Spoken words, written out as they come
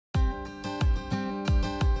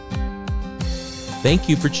Thank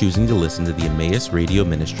you for choosing to listen to the Emmaus Radio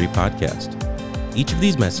Ministry podcast. Each of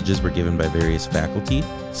these messages were given by various faculty,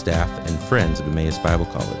 staff, and friends of Emmaus Bible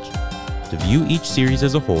College. To view each series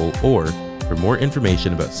as a whole, or for more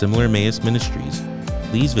information about similar Emmaus ministries,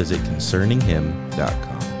 please visit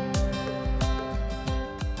concerninghim.com.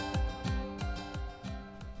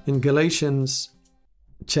 In Galatians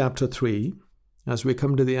chapter 3, as we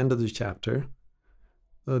come to the end of the chapter,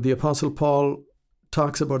 the Apostle Paul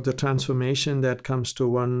talks about the transformation that comes to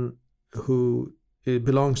one who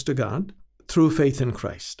belongs to God through faith in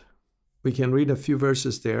Christ. We can read a few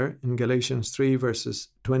verses there in Galatians 3, verses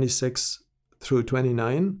 26 through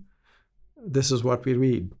 29. This is what we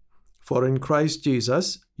read. For in Christ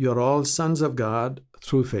Jesus, you are all sons of God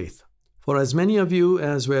through faith. For as many of you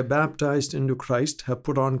as were baptized into Christ have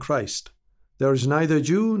put on Christ. There is neither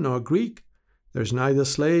Jew nor Greek. There is neither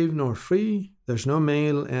slave nor free. There is no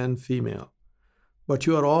male and female. But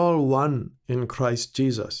you are all one in Christ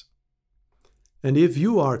Jesus. And if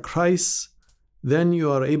you are Christ's, then you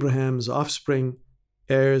are Abraham's offspring,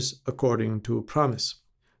 heirs according to promise.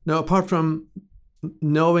 Now, apart from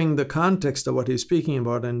knowing the context of what he's speaking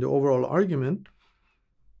about and the overall argument,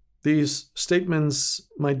 these statements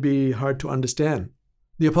might be hard to understand.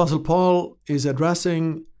 The Apostle Paul is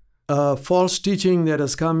addressing a false teaching that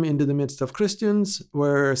has come into the midst of Christians,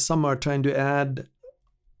 where some are trying to add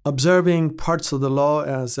observing parts of the law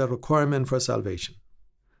as a requirement for salvation.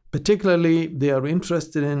 Particularly, they are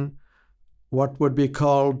interested in what would be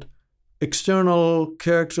called external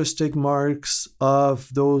characteristic marks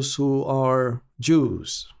of those who are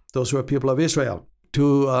Jews, those who are people of Israel.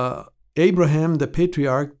 To Abraham, the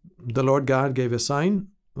patriarch, the Lord God gave a sign.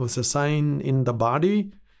 It was a sign in the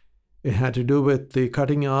body. It had to do with the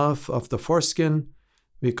cutting off of the foreskin.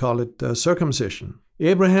 We call it circumcision.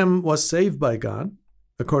 Abraham was saved by God,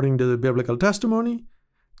 according to the biblical testimony.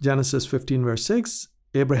 Genesis 15, verse 6,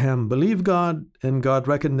 Abraham believed God, and God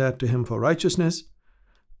reckoned that to him for righteousness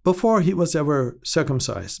before he was ever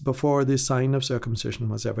circumcised, before the sign of circumcision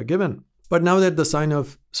was ever given. But now that the sign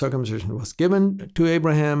of circumcision was given to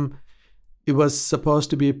Abraham, it was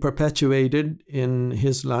supposed to be perpetuated in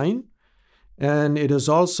his line. And it is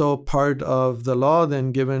also part of the law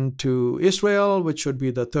then given to Israel, which should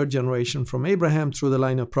be the third generation from Abraham through the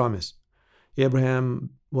line of promise. Abraham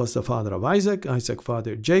was the father of Isaac, Isaac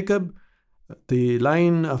fathered Jacob. The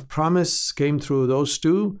line of promise came through those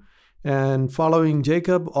two. And following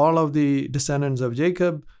Jacob, all of the descendants of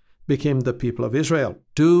Jacob became the people of Israel.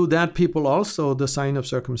 To that people also the sign of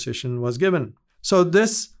circumcision was given. So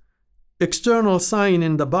this external sign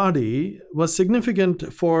in the body was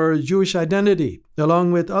significant for Jewish identity,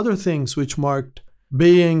 along with other things which marked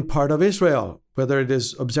being part of Israel, whether it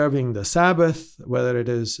is observing the Sabbath, whether it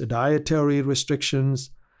is dietary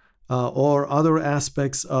restrictions, or other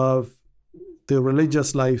aspects of the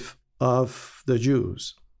religious life of the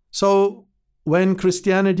Jews. So when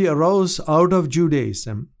Christianity arose out of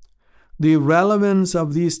Judaism, the relevance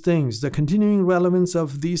of these things, the continuing relevance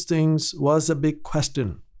of these things was a big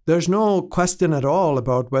question. There's no question at all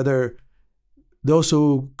about whether those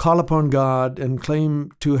who call upon God and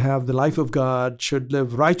claim to have the life of God should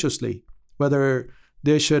live righteously, whether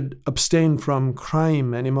they should abstain from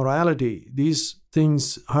crime and immorality. These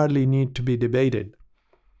things hardly need to be debated.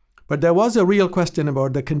 But there was a real question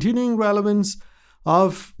about the continuing relevance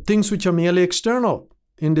of things which are merely external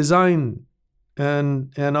in design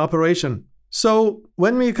and operation. So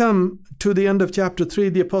when we come to the end of chapter 3,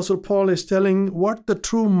 the Apostle Paul is telling what the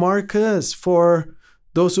true mark is for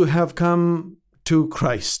those who have come to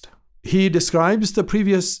Christ. He describes the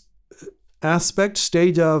previous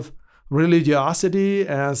stage of religiosity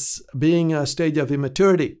as being a stage of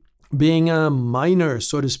immaturity, being a minor,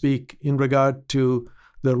 so to speak, in regard to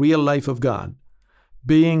the real life of God,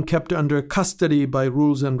 being kept under custody by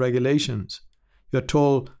rules and regulations. You're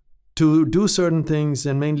told to do certain things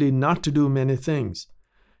and mainly not to do many things.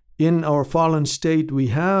 In our fallen state, we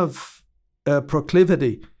have a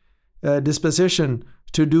proclivity, a disposition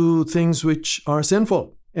to do things which are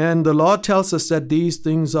sinful. And the law tells us that these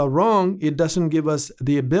things are wrong. It doesn't give us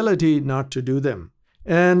the ability not to do them.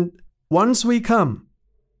 And once we come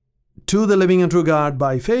to the living and true God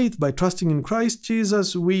by faith, by trusting in Christ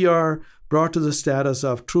Jesus, we are brought to the status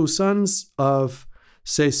of true sons, of,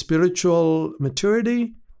 say, spiritual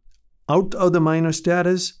maturity, out of the minor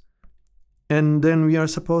status, and then we are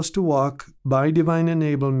supposed to walk by divine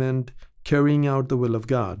enablement, carrying out the will of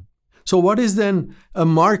God. So what is then a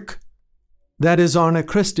mark that is on a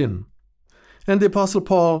Christian? And the Apostle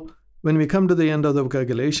Paul, when we come to the end of the book of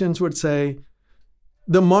Galatians, would say,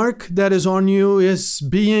 the mark that is on you is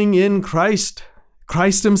being in Christ,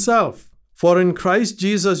 Christ himself. For in Christ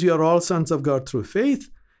Jesus you are all sons of God through faith.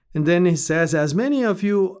 And then he says, as many of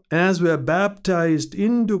you as were baptized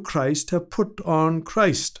into Christ have put on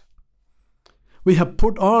Christ. We have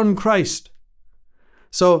put on Christ.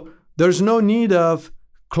 So there's no need of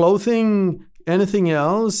clothing anything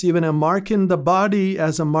else, even a mark in the body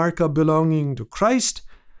as a mark of belonging to Christ.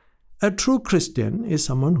 A true Christian is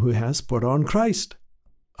someone who has put on Christ.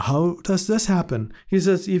 How does this happen? He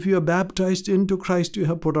says, if you are baptized into Christ, you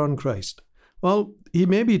have put on Christ. Well, he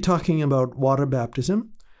may be talking about water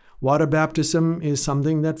baptism. Water baptism is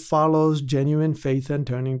something that follows genuine faith and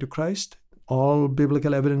turning to Christ. All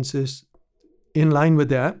biblical evidence is in line with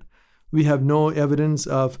that. We have no evidence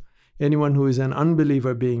of anyone who is an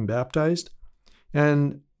unbeliever being baptized.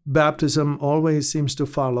 And baptism always seems to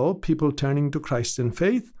follow people turning to Christ in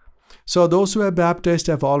faith. So those who are baptized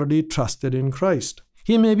have already trusted in Christ.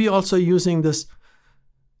 He may be also using this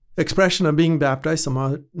expression of being baptized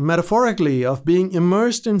somewhat metaphorically, of being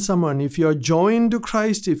immersed in someone. If you are joined to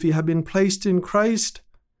Christ, if you have been placed in Christ,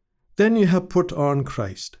 then you have put on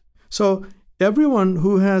Christ. So everyone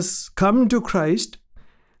who has come to Christ,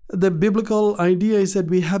 the biblical idea is that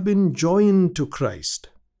we have been joined to Christ.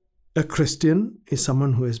 A Christian is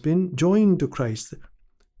someone who has been joined to Christ.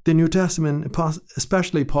 The New Testament,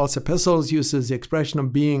 especially Paul's epistles, uses the expression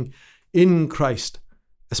of being in Christ,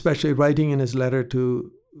 especially writing in his letter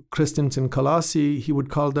to Christians in Colossae. He would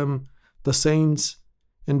call them the saints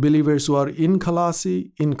and believers who are in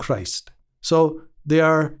Colossae in Christ. So they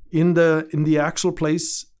are in the actual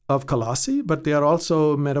place of Colossae, but they are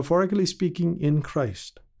also, metaphorically speaking, in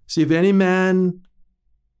Christ. See, if any man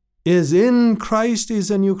is in Christ, is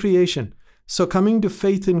a new creation. So coming to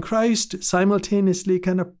faith in Christ simultaneously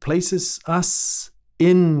kind of places us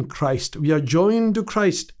in Christ. We are joined to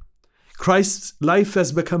Christ. Christ's life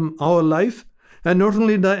has become our life. And not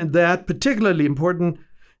only that, particularly important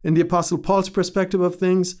in the Apostle Paul's perspective of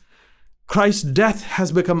things, Christ's death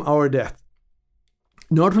has become our death.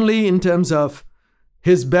 Not only in terms of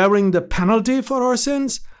his bearing the penalty for our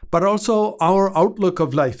sins, but also our outlook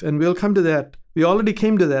of life. And we'll come to that. We already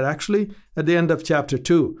came to that, actually, at the end of chapter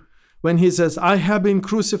 2, when he says, I have been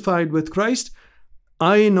crucified with Christ.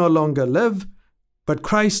 I no longer live, but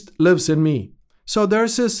Christ lives in me. So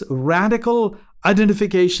there's this radical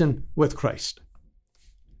identification with Christ.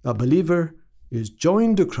 A believer is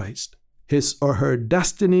joined to Christ. His or her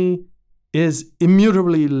destiny is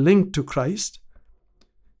immutably linked to Christ.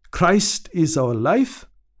 Christ is our life.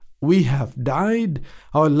 We have died.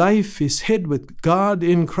 Our life is hid with God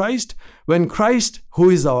in Christ. When Christ, who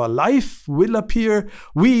is our life, will appear,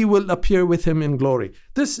 we will appear with him in glory.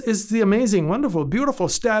 This is the amazing, wonderful, beautiful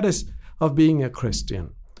status of being a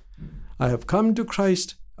Christian. I have come to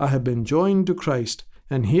Christ. I have been joined to Christ.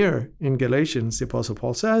 And here in Galatians, the Apostle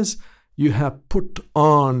Paul says, you have put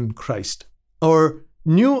on Christ. Our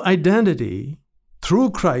new identity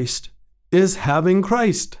through Christ is having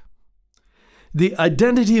Christ. The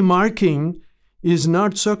identity marking is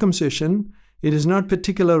not circumcision. It is not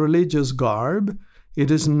particular religious garb.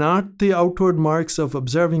 It is not the outward marks of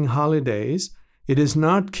observing holidays. It is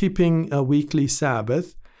not keeping a weekly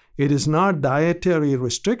Sabbath. It is not dietary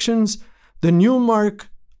restrictions. The new mark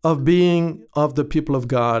of being of the people of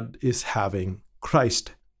God is having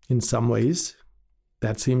Christ. In some ways,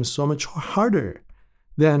 that seems so much harder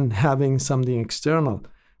than having something external,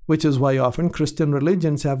 which is why often Christian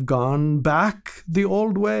religions have gone back the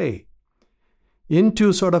old way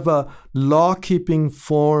into sort of a law-keeping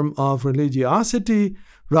form of religiosity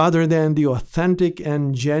rather than the authentic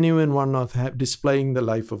and genuine one of displaying the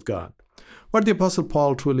life of God. What the Apostle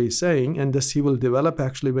Paul truly is saying, and this he will develop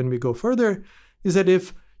actually when we go further, is that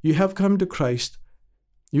if you have come to Christ,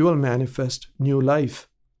 you will manifest new life.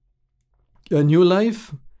 A new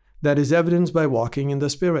life that is evidenced by walking in the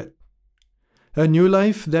Spirit. A new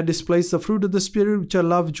life that displays the fruit of the Spirit, which are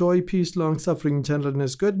love, joy, peace, long-suffering,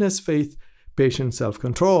 gentleness, goodness, faith, patience,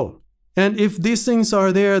 self-control. And if these things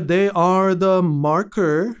are there, they are the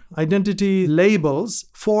marker, identity labels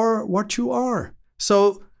for what you are.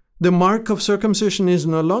 So the mark of circumcision is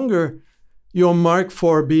no longer your mark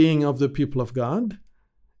for being of the people of God.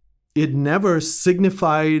 It never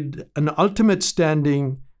signified an ultimate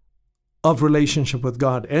standing of relationship with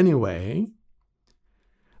God anyway.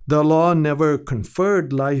 The law never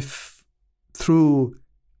conferred life through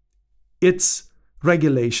its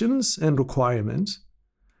regulations and requirements.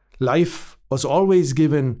 Life was always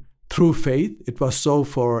given through faith. It was so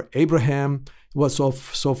for Abraham. It was so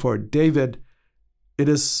for David. It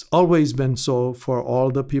has always been so for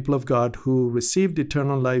all the people of God who received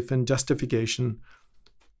eternal life and justification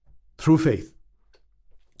through faith.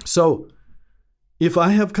 So, if I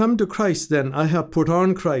have come to Christ, then I have put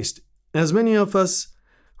on Christ. as many of us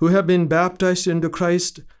who have been baptized into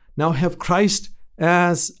Christ now have Christ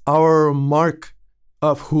as our mark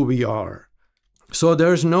of who we are. So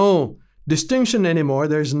there's no distinction anymore.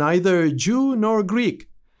 There's neither Jew nor Greek.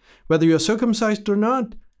 Whether you're circumcised or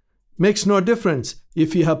not makes no difference.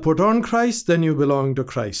 If you have put on Christ, then you belong to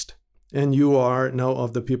Christ, and you are now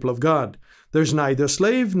of the people of God. There's neither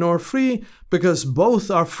slave nor free, because both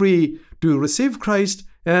are free to receive Christ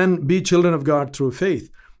and be children of God through faith.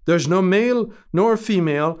 There's no male nor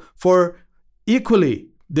female, for equally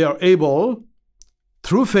they are able,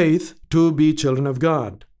 through faith, to be children of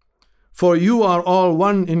God. For you are all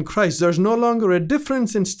one in Christ. There's no longer a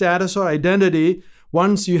difference in status or identity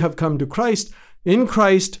once you have come to Christ. In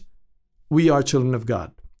Christ, we are children of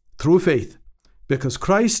God through faith, because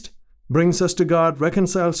Christ brings us to God,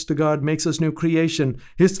 reconciles to God, makes us new creation.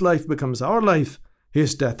 His life becomes our life.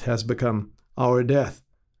 His death has become our death.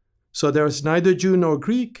 So there's neither Jew nor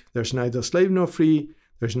Greek. There's neither slave nor free.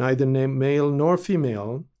 There's neither male nor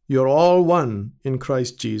female. You're all one in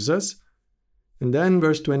Christ Jesus. And then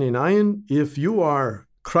verse 29, if you are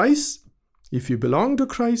Christ, if you belong to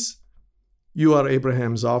Christ, you are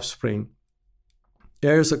Abraham's offspring,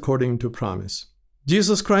 heirs according to promise.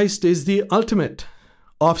 Jesus Christ is the ultimate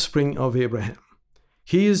offspring of Abraham.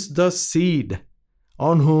 He is the seed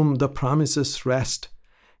on whom the promises rest.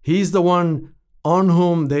 He is the one on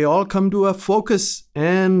whom they all come to a focus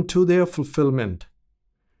and to their fulfillment.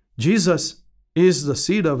 Jesus is the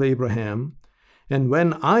seed of Abraham, and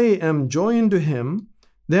when I am joined to him,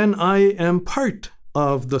 then I am part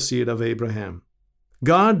of the seed of Abraham.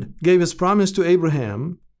 God gave his promise to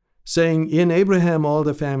Abraham, saying, in Abraham all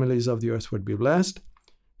the families of the earth would be blessed.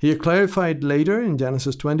 He clarified later in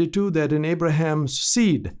Genesis 22 that in Abraham's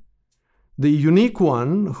seed, the unique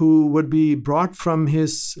one who would be brought from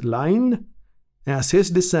his line as his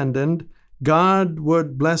descendant, God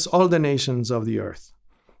would bless all the nations of the earth.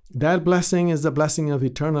 That blessing is the blessing of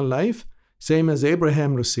eternal life, same as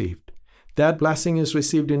Abraham received. That blessing is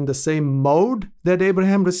received in the same mode that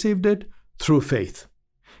Abraham received it, through faith.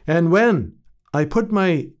 And when I put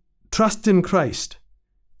my trust in Christ,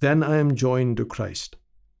 then I am joined to Christ.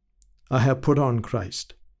 I have put on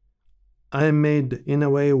Christ. I am made, in a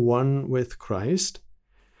way, one with Christ.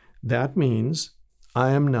 That means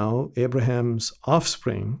I am now Abraham's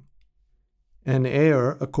offspring, an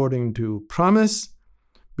heir according to promise,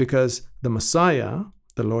 because the Messiah,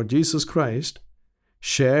 the Lord Jesus Christ,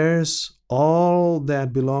 shares all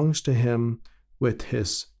that belongs to him with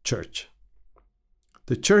his church.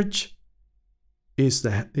 The church is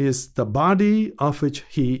the body of which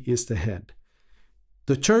he is the head.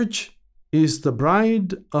 The church is the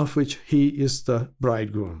bride of which he is the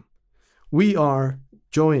bridegroom. We are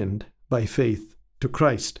joined by faith to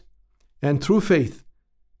Christ. And through faith,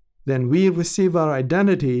 then we receive our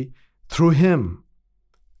identity through him.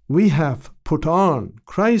 We have put on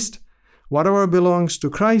Christ. Whatever belongs to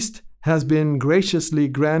Christ has been graciously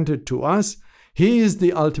granted to us. He is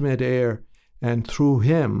the ultimate heir. And through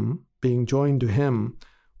him, being joined to him,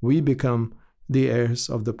 we become the heirs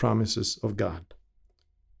of the promises of God.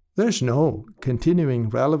 There's no continuing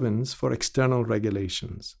relevance for external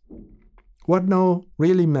regulations. What now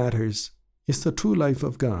really matters is the true life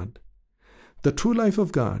of God. The true life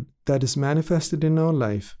of God that is manifested in our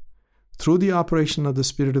life through the operation of the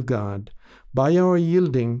Spirit of God, by our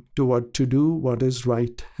yielding to do what is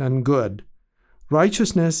right and good.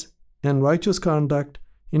 Righteousness and righteous conduct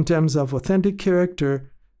in terms of authentic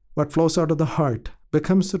character, what flows out of the heart,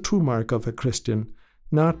 becomes the true mark of a Christian,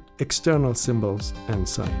 not external symbols and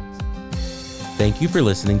signs. Thank you for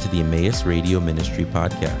listening to the Emmaus Radio Ministry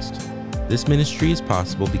podcast. This ministry is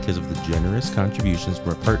possible because of the generous contributions from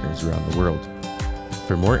our partners around the world.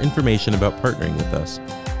 For more information about partnering with us,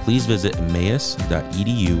 please visit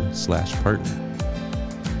emmaus.edu/partner.